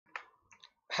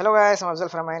Hello guys, I'm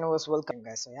Afzal from My welcome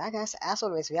guys. So yeah guys, as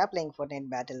always we are playing Fortnite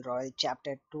Battle Royale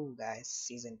Chapter 2 guys,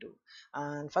 Season 2.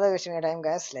 And further wasting your time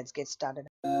guys, let's get started.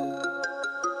 Hey.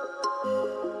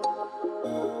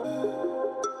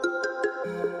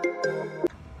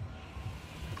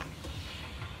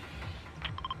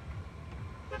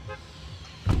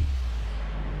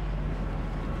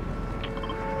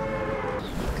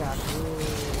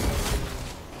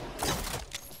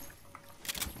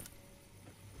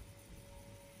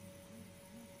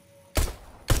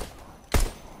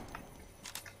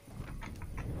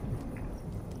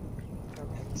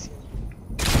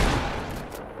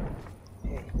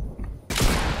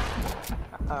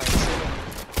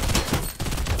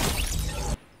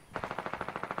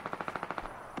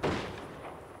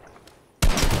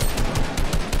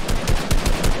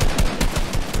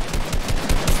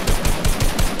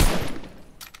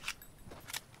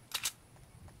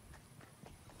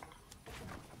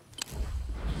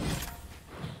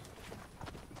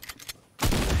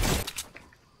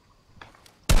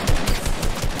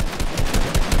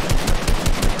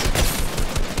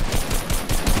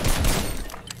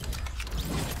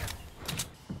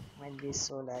 Might be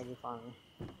so laggy for me.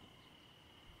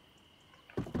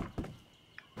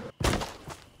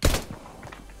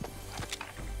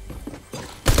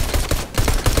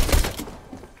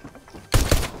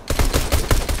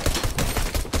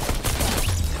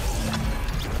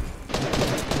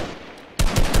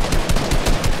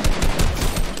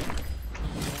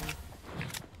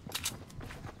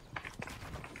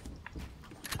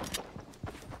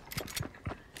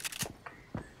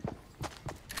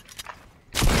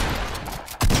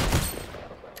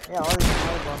 Yeah, all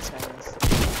box guys.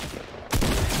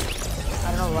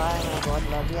 I don't know why I'm in a bot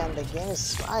lobby and the game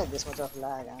is why this much of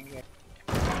lag. I'm here.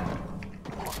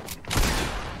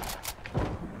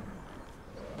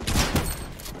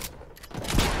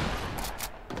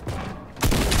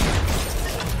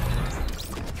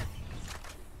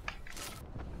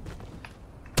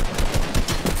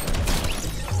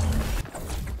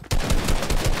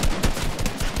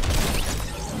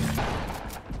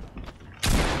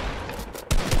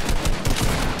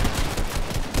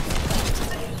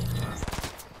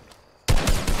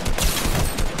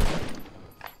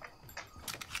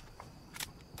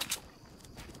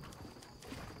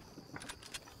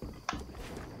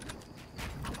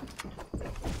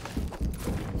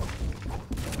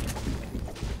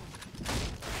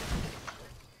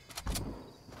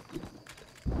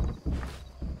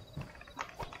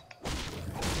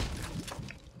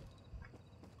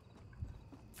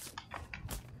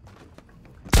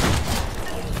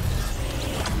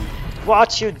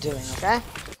 What you doing, okay?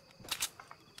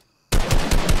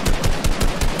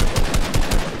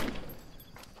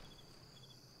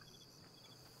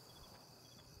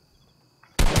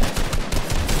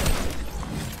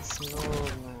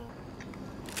 Smooth man.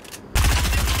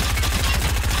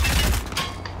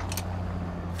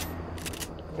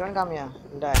 Don't come here,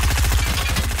 you'll die.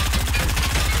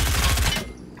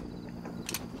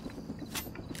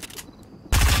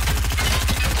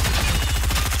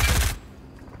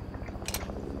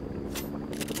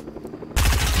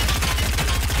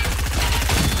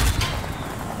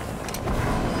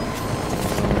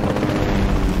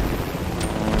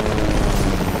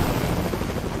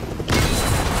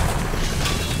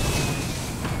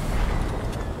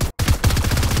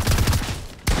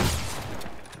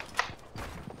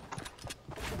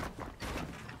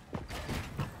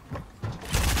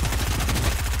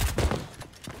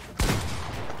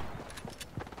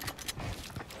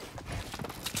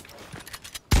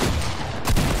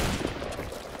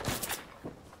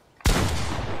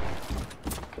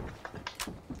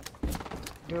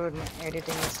 Dude, my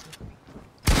editing is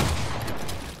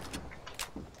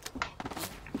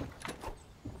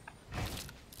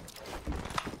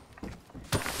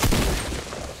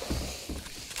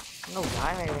no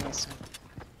why my editing is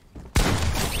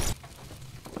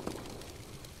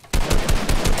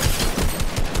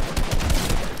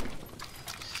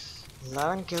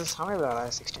 11 kills, how many were I?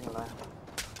 16 alive.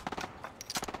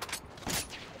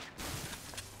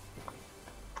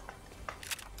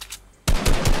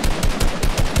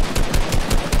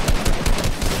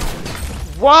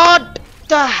 What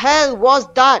the hell was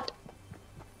that?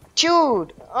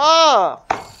 Dude! Oh!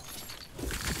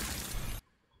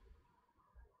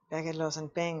 Packet loss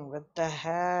and ping. What the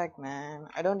heck, man?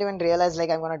 I don't even realize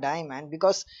like I'm gonna die, man,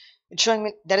 because it's showing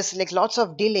me there is like lots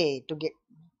of delay to get.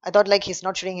 I thought like he's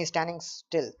not showing he's standing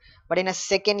still, but in a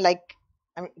second, like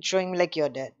it's showing me like you're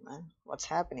dead, man. What's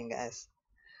happening, guys?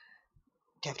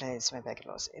 Definitely, it's my packet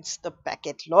loss. It's the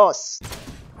packet loss.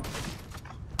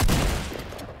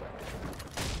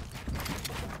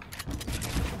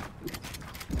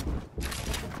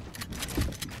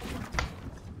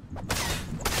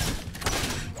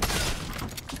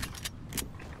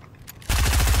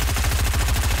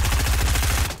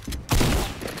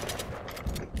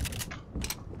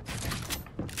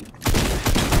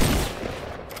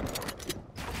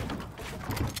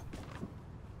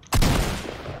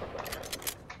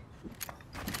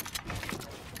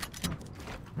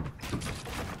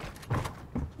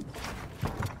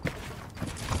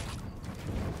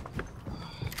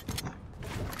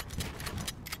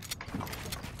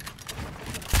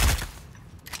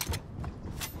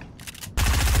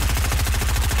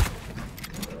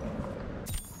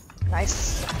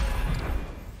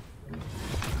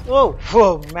 Oh,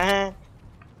 whoa, man.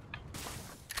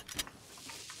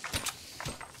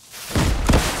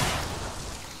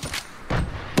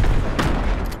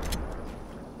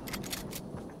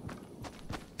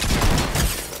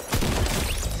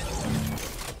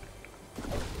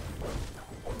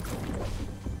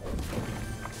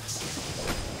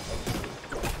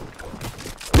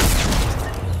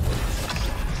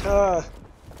 Uh,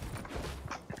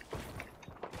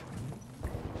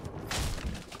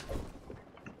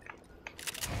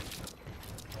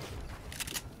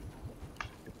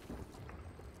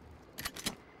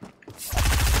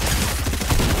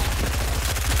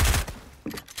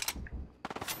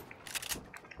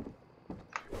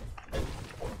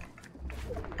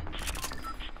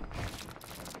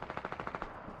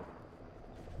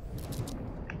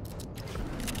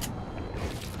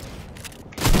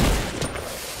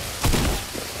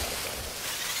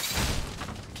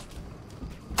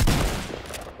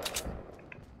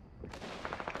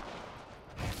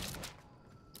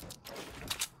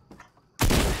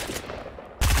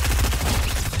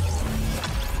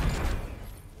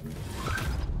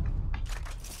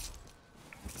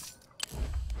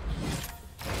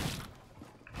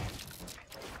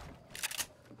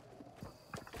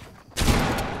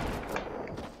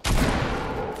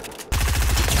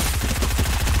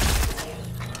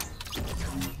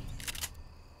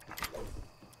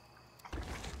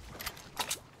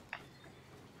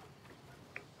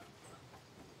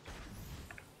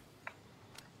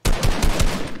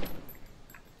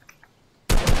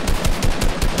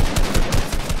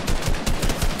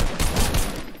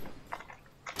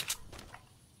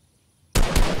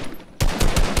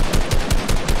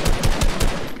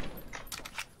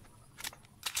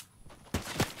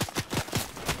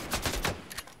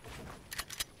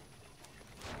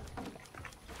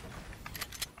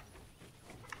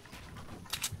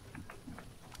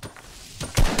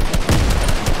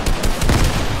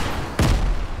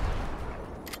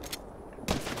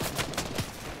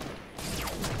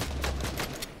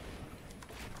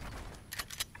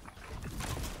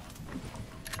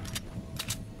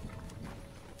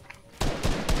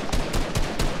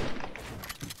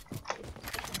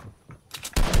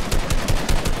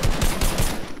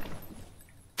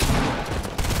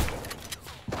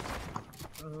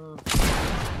 mm,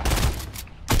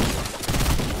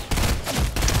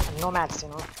 no mats,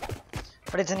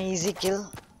 but it's an easy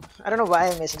kill. I don't know why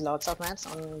I missed lots of mats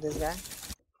on this guy.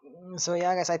 So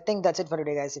yeah, guys, I think that's it for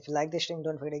today, guys. If you like this stream,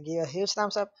 don't forget to give a huge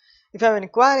thumbs up. If you have any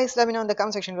queries, let me know in the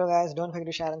comment section below, guys. Don't forget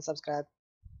to share and subscribe.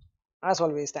 As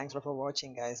always, thanks for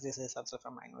watching, guys. This is Afzal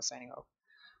from Mine was signing off.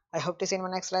 I hope to see you in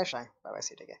my next live stream. Bye bye.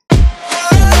 See you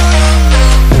again.